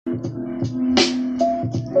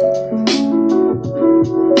How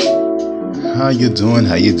you doing?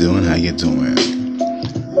 How you doing? How you doing?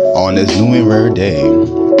 On this new and rare day,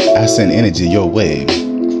 I send energy your way.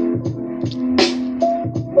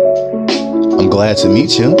 I'm glad to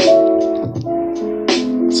meet you.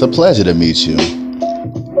 It's a pleasure to meet you.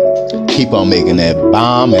 Keep on making that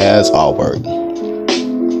bomb-ass artwork.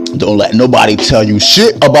 Don't let nobody tell you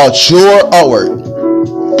shit about your artwork.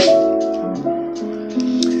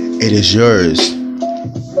 It is yours.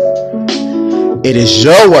 It is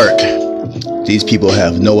your work. These people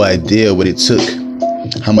have no idea what it took.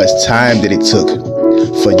 How much time that it took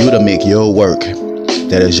for you to make your work.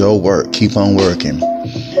 That is your work. Keep on working.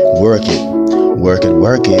 Work it. Work it.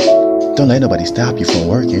 Work it. Don't let nobody stop you from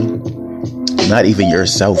working. Not even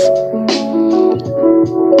yourself.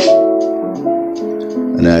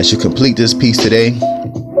 And as you complete this piece today,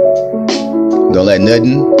 don't let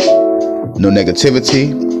nothing, no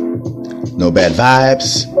negativity, no bad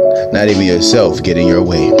vibes, not even yourself get in your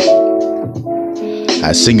way.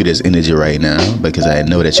 I send you this energy right now because I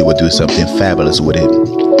know that you will do something fabulous with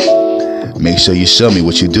it. Make sure you show me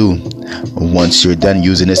what you do once you're done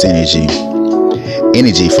using this energy.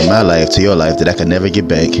 Energy from my life to your life that I can never get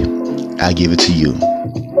back. I give it to you.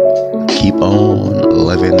 Keep on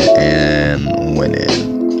living and winning.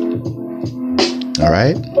 All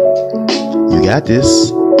right? You got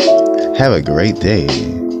this. Have a great day.